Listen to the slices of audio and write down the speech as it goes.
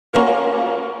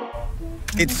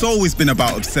It's always been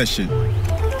about obsession.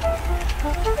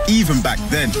 Even back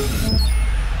then.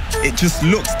 It just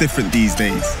looks different these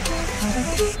days.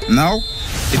 Now,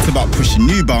 it's about pushing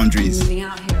new boundaries,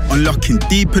 unlocking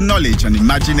deeper knowledge and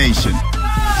imagination.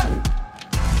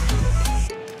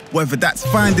 Whether that's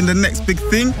finding the next big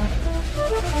thing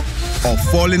or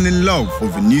falling in love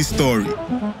with a new story,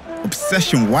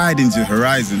 obsession widens your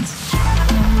horizons.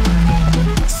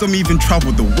 Some even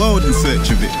travel the world in search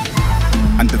of it.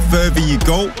 And the further you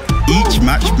go, each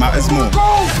match matters more.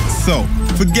 So,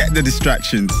 forget the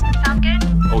distractions. Sound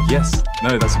good? Oh yes,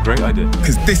 no, that's a great idea.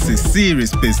 Because this is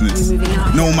serious business,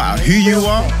 no matter who you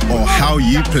are or how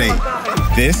you play.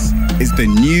 This is the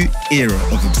new era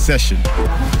of obsession.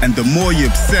 And the more you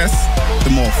obsess,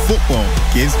 the more football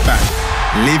gives back.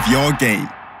 Live your game.